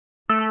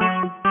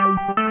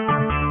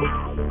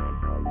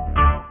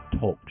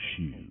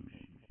Show.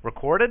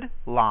 Recorded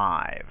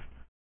live.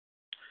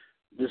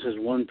 This is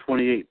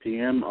 1:28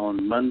 p.m.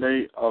 on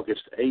Monday,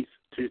 August 8th,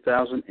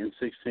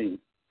 2016.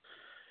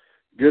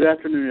 Good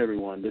afternoon,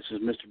 everyone. This is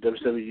Mr.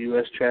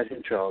 WCWUS Chad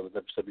Hinshaw of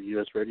the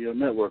WCWUS Radio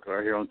Network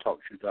right here on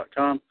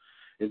TalkShoe.com,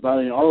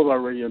 inviting all of our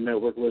radio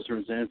network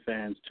listeners and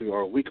fans to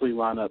our weekly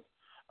lineup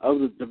of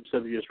the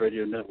WCWUS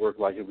Radio Network,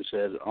 like we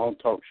said, on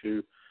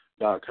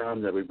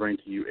TalkShoe.com, that we bring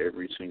to you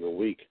every single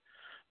week.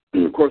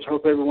 Of course,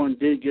 hope everyone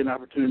did get an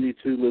opportunity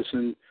to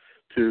listen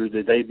to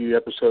the debut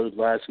episode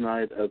last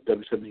night of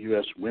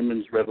WCWUS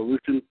Women's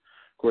Revolution.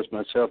 Of course,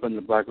 myself and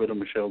the Black Widow,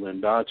 Michelle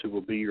Lynn Dodds, who will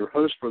be your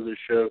host for this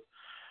show,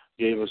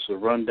 gave us a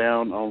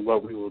rundown on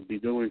what we will be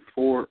doing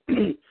for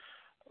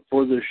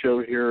this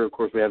show here. Of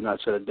course, we have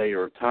not set a day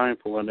or a time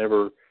for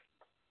whenever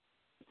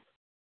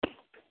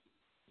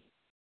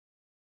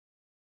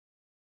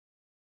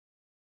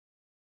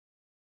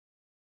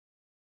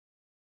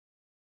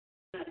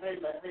Hey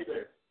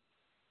there.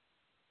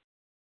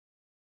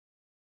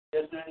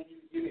 Yes, man, you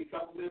give me a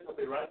couple minutes, I'll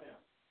be right now.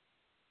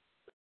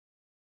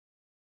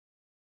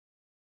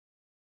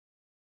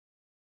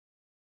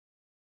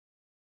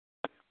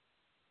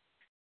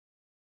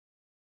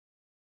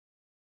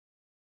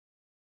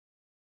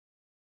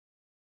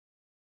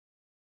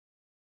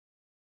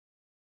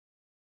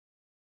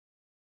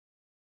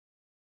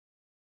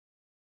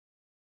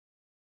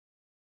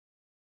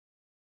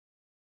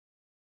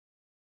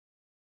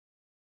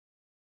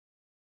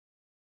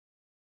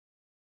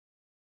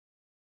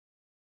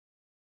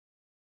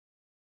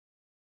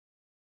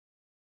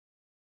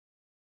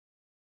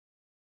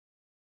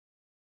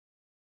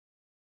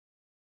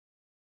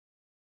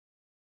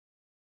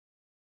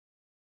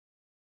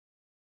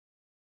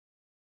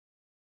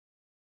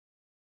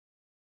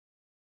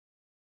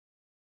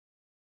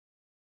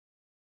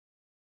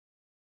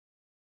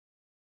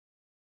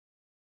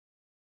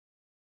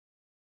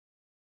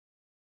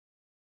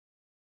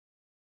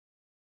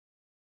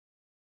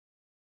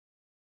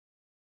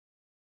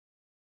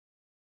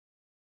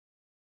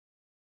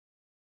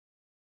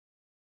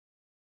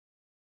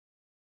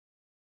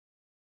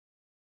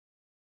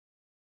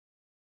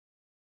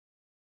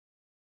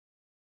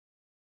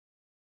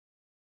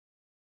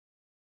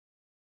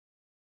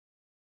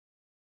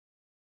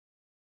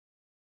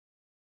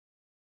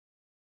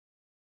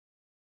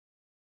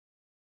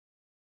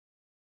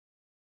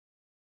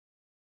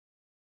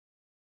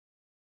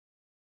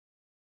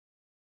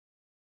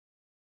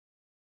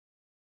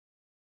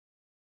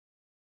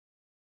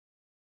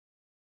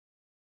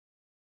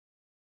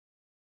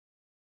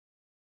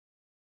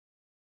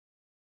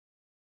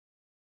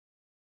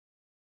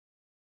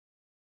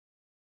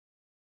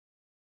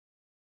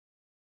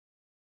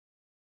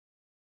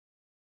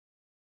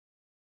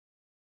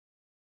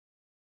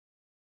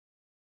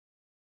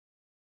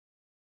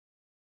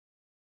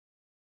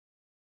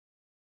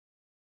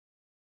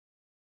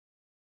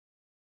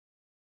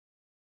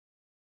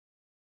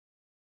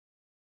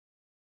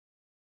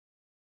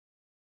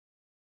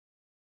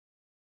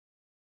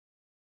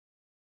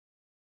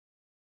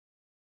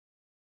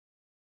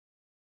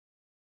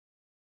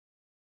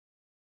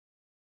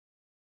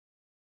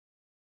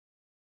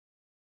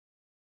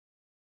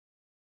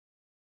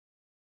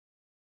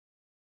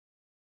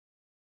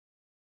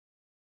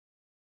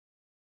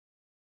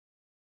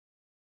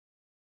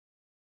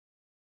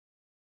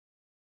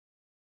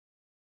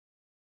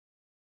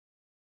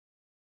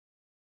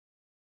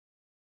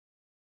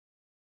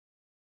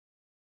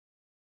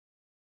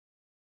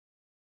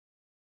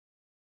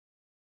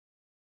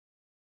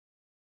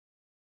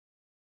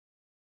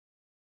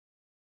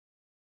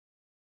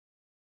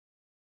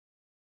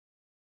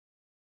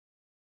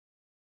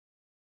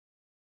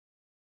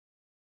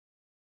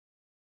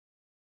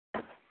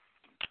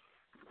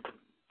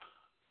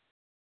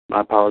 My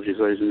apologies,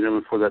 ladies and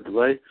gentlemen, for that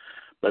delay.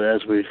 But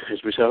as we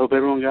said, I hope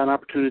everyone got an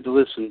opportunity to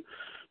listen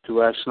to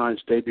last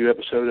night's debut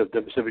episode of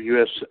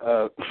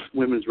WCWUS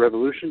Women's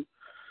Revolution.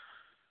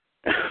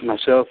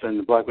 Myself and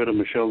the Black Widow,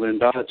 Michelle Lynn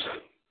Dodds,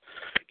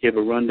 gave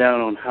a rundown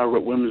on how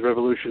Women's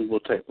Revolution will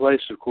take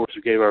place. Of course,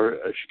 she gave her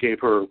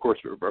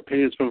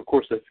opinions from, of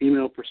course, the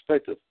female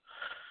perspective.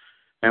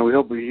 And we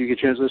hope you get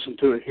a chance to listen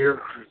to it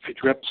here in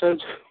future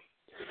episodes.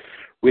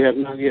 We have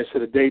not yet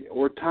set a date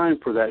or time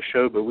for that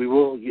show, but we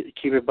will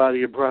keep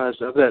everybody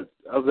apprised of that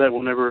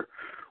whenever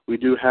we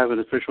do have an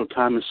official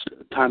time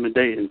and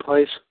date in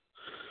place.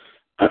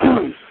 But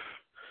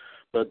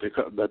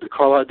the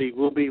call ID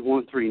will be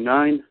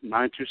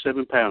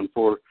 139927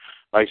 for,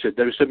 like I said,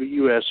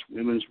 WCWUS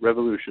Women's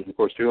Revolution. Of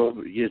course,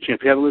 if you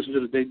haven't listened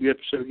to the debut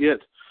episode yet,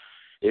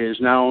 it is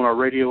now on our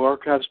radio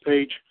archives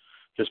page,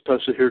 just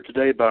posted here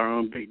today by our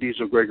own Big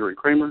Diesel Gregory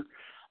Kramer.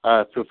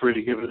 Feel free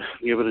to give it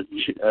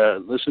a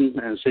listen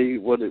and see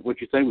what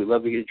you think. We'd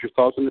love to get your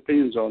thoughts and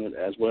opinions on it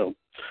as well.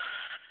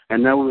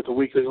 And now with the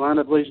weekly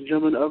lineup, ladies and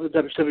gentlemen, of the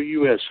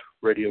WCWUS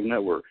Radio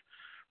Network.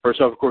 First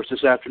off, of course,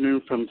 this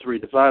afternoon from 3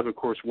 to 5, of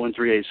course,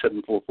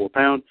 138744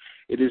 pound.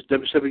 It is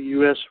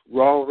WCWUS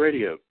Raw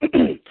Radio.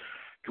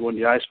 Join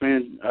the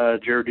Iceman,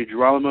 Jared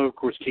DiGirolamo, of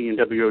course, King and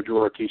W.O.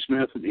 Gerard T.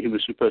 Smith, and the Human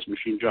Suplex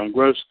Machine, John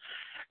Gross,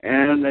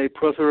 and a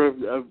plethora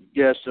of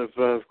guests, like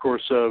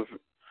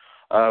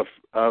I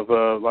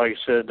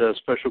said,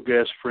 special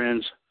guest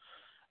friends.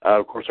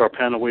 Of course, our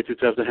panel way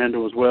 2000 to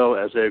handle as well,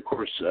 as they, of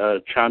course,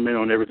 chime in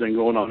on everything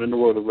going on in the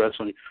world of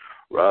wrestling.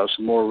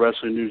 Some more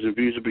wrestling news and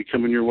views will be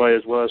coming your way,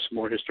 as well as some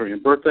more history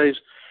and birthdays,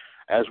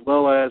 as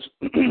well as,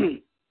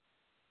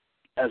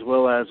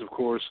 of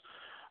course,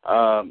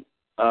 a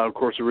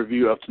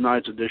review of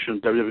tonight's edition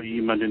of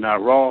WWE Monday Night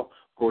Raw. Of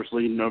course,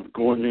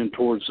 going in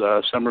towards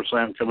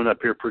SummerSlam coming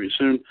up here pretty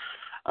soon.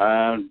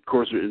 Of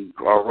course,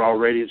 our Raw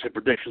ratings and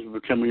predictions will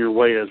be coming your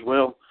way as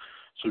well.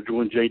 So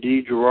join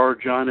JD,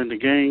 Gerard, John, and the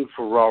gang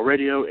for Raw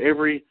Radio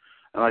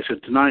like I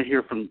said, tonight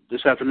here from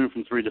this afternoon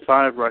from 3 to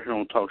 5 right here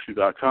on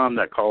TalkShoe.com.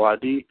 That call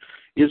ID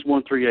is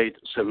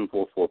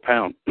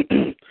 138744#.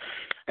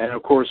 And,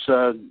 of course,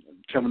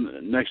 coming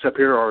next up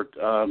here are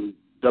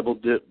double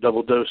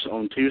dose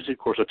on Tuesday. Of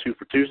course, a 2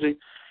 for Tuesday.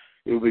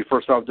 It will be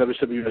first off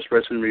WCWUS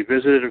Wrestling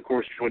Revisited. Of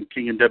course, join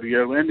King and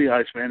WO and the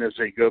Iceman as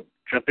they jump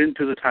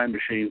into the time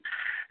machine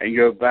and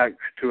go back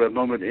to a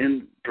moment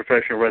in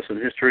professional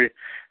wrestling history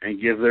and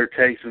give their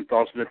takes and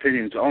thoughts and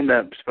opinions on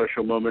that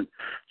special moment.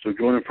 So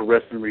join them for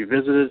Wrestling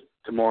Revisited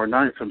tomorrow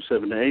night from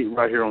 7 to 8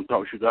 right here on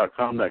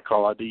TalkShoe.com. That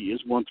call ID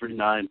is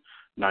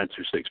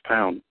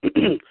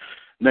 139926#.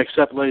 Next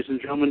up, ladies and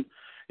gentlemen,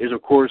 is,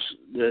 of course,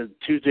 the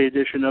Tuesday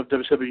edition of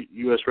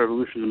WCWUS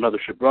Revolution, the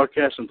Mothership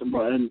broadcast. And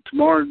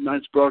tomorrow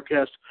night's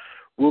broadcast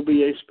will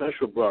be a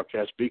special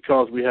broadcast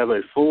because we have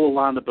a full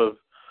lineup of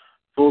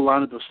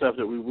stuff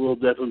that we will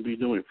definitely be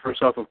doing.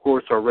 First off, of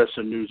course, our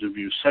wrestling news and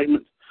views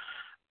segment,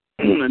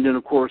 and then,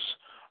 of course,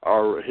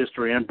 our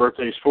history and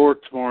birthdays for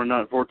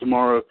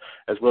tomorrow,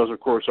 as well as, of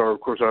course, our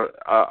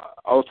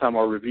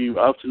review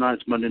of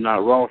tonight's Monday Night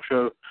Raw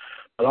show.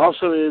 But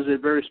also is a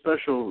very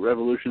special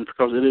Revolution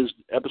because it is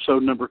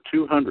episode number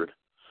 200.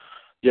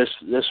 Yes,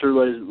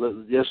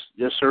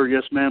 sir,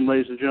 yes, ma'am,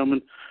 ladies and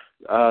gentlemen.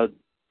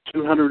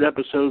 200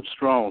 episodes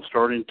strong,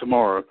 starting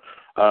tomorrow.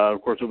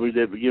 Of course, we'll be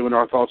giving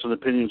our thoughts and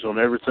opinions on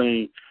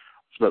everything,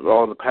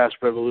 all the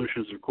past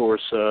revolutions, of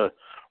course,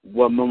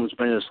 what moments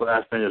made us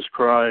laugh, made us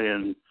cry,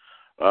 and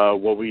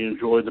what we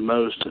enjoyed the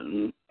most,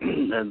 and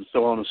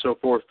so on and so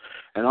forth.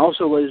 And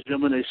also, ladies and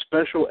gentlemen, a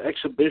special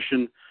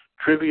exhibition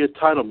trivia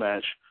title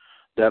match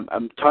that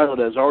title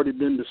has already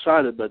been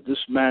decided, but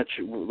this match,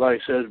 like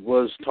I said,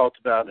 was talked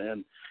about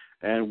and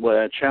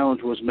a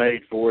challenge was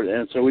made for it.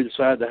 And so we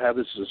decided to have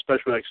this as a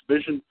special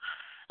exhibition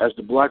as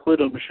the Black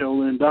Widow, Michelle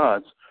Lynn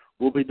Dodds,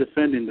 will be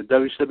defending the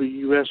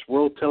WCWUS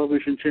World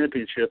Television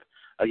Championship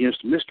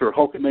against Mr.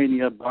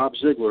 Hulkamania Bob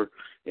Ziegler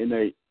in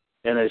a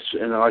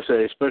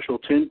special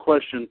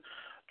 10-question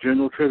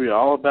general trivia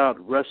all about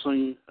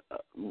wrestling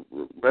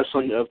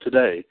of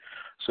today.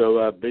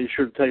 So be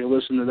sure to take a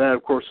listen to that,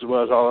 of course, as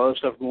well as all other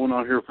stuff going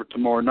on here for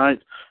tomorrow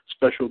night.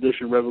 Special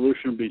edition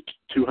Revolution will be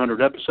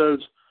 200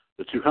 episodes.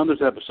 The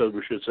 200th episode,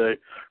 we should say.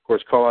 Of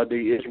course, call ID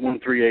is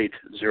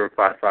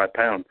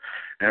 138055#.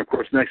 And, of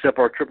course, next up,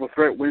 our Triple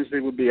Threat Wednesday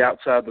will be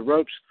Outside the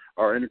Ropes,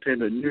 our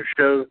entertainment news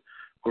show.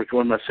 Of course,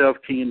 join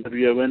myself, King and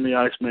WO, and the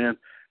Iceman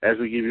as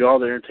we give you all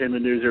the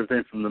entertainment news,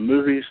 everything from the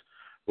movies,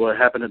 what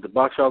happened at the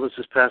box office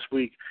this past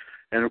week,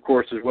 and, of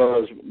course, as well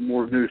as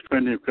more news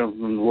trending comes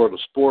from the world of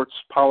sports,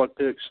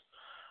 politics,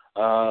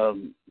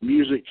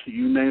 music,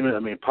 you name it. I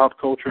mean, pop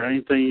culture,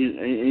 anything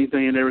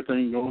and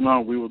everything going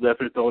on. We will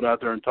definitely throw it out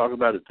there and talk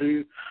about it to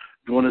you.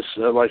 Join us,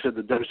 like I said,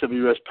 the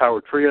WCWUS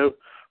Power Trio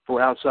for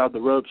Outside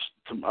the Ropes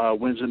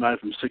Wednesday night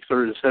from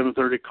 6:30 to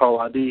 7:30. Call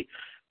ID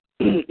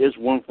is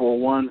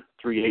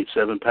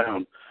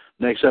 141387#.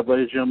 Next up,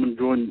 ladies and gentlemen,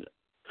 join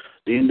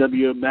the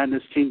NWO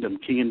Madness Kingdom,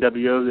 King and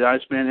WO, the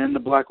Iceman, and the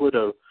Black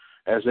Widow,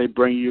 as they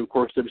bring you, of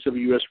course,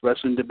 WCWUS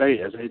Wrestling Debate,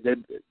 as they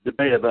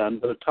debate about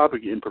another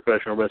topic in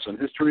professional wrestling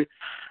history.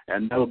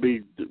 And that will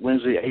be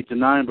Wednesday 8 to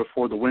 9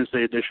 before the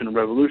Wednesday edition of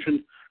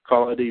Revolution.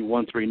 Call ID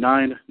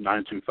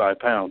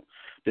 139925#.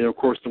 Then, of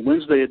course, the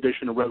Wednesday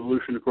edition of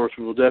Revolution, of course,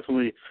 we will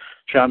definitely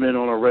chime in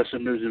on our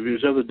wrestling news and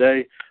views of the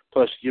day,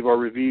 plus give our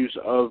reviews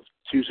of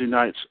Tuesday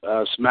night's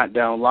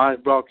SmackDown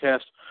Live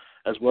broadcast,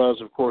 as well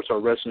as, of course, our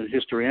wrestling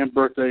history and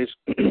birthdays,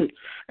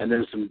 and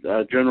then some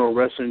general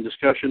wrestling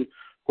discussion. Of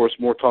course,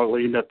 more talk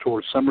leading up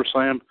towards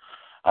SummerSlam.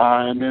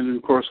 And then,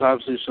 of course,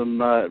 obviously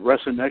some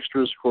wrestling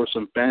extras, of course,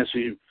 some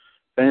fantasy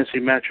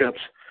matchups,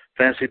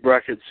 fantasy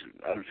brackets,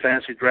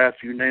 fantasy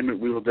drafts, you name it,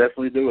 we will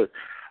definitely do it.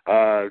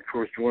 Of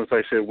course, join us,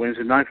 like I said,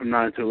 Wednesday night from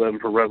 9 to 11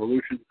 for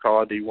Revolution.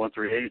 Call ID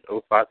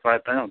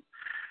 138055#.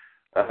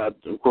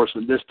 Of course,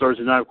 this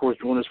Thursday night, of course,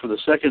 join us for the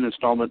second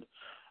installment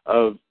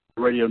of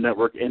Radio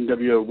Network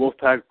NWO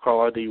Wolfpack.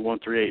 Call ID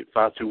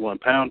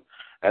 138521#.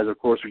 As, of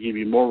course, we give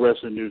you more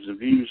wrestling news and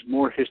views,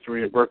 more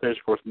history and birthdays,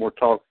 of course, more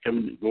talk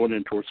going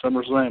in towards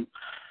SummerSlam,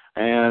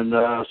 and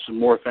some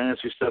more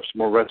fantasy stuff, some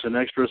more wrestling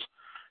extras.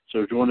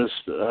 So join us,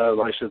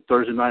 like I said,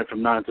 Thursday night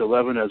from 9 to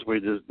 11 as we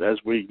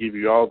give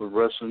you all the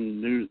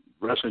wrestling news,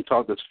 wrestling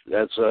talk that's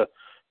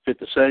fit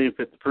to say and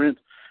fit to print.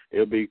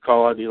 It'll be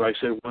call ID, like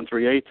I said,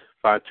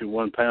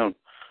 138521#.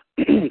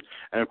 And,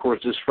 of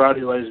course, this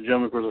Friday, ladies and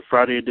gentlemen, of course, the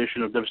Friday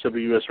edition of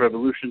WCWUS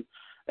Revolution,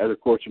 as, of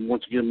course,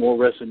 once again, more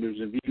wrestling news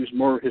and views,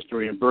 more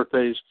history and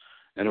birthdays,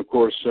 and, of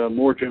course,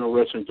 more general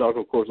wrestling talk.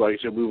 Of course, like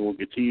I said, we will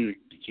continue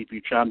to keep you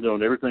chimed in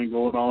on everything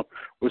going on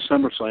with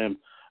SummerSlam.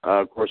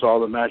 Of course, all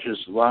the matches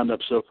lined up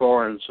so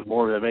far, and some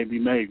more that may be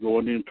made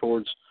going in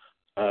towards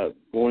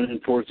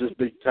this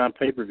big-time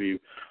pay-per-view.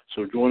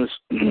 So join us,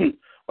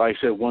 like I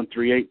said,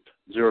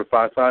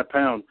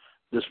 138-055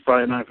 # this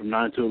Friday night from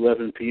 9 to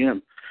 11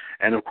 p.m.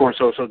 And, of course,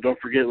 also don't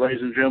forget,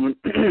 ladies and gentlemen,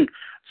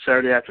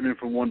 Saturday afternoon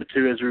from 1 to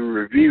 2 as we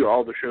review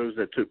all the shows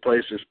that took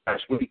place this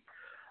past week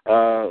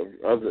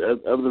of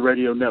the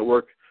radio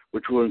network,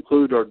 which will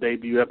include our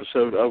debut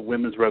episode of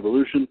Women's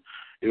Revolution.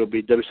 It will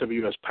be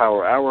WCWUS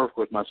Power Hour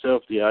with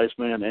myself, the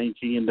Iceman, and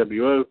King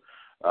NWO.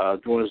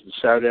 Join us this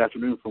Saturday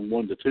afternoon from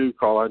 1 to 2.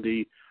 Call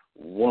ID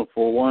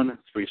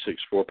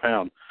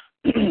 141-364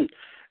 #.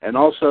 And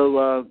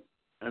also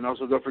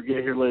don't forget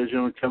here, ladies and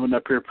gentlemen, coming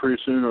up here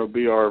pretty soon will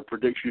be our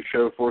prediction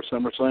show for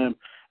SummerSlam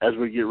as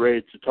we get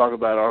ready to talk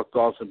about our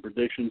thoughts and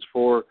predictions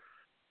for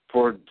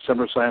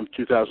SummerSlam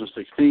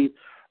 2016.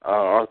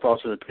 Our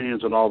thoughts and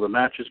opinions on all the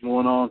matches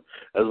going on,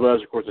 as well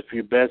as, of course, a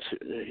few bets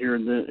here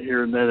and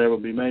there that will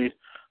be made.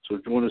 So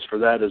join us for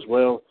that as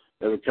well.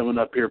 That will be coming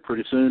up here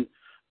pretty soon.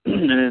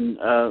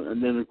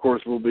 And then, of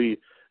course, we'll be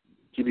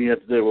keeping you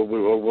up to date with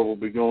what will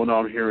be going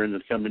on here in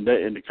the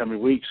coming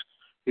weeks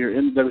here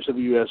in the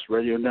WCWUS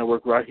Radio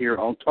Network right here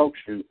on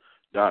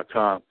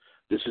TalkShoe.com.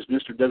 This is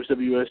Mr.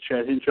 WCWUS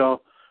Chad Hinshaw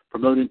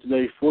promoting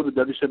today for the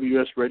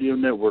WCWUS Radio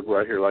Network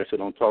right here, like I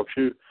said, on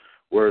TalkShoe,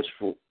 where it's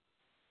for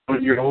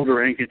when you're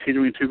older and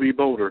continuing to be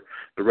bolder,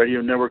 the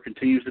radio network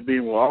continues to be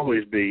and will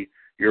always be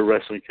your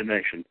wrestling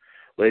connection.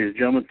 Ladies and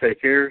gentlemen,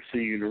 take care. See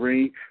you in the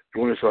ring.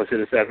 Join us, like I said,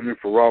 this afternoon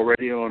for Raw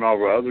Radio and all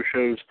of our other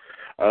shows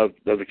of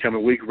the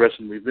coming week,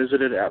 Wrestling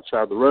Revisited,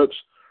 Outside the Ropes,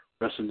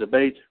 Wrestling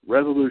Debate,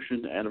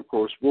 Revolution, and, of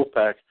course,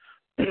 Wolfpack,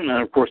 and,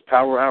 of course,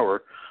 Power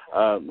Hour,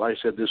 like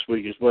I said, this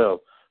week as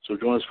well. So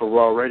join us for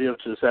Raw Radio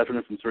this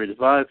afternoon from 3 to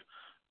 5,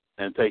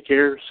 and take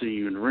care. See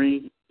you in the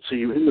ring.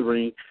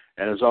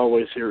 And as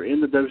always, here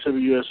in the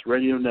WCWUS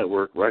Radio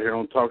Network, right here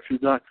on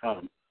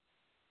TalkShoe.com.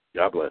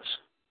 God bless.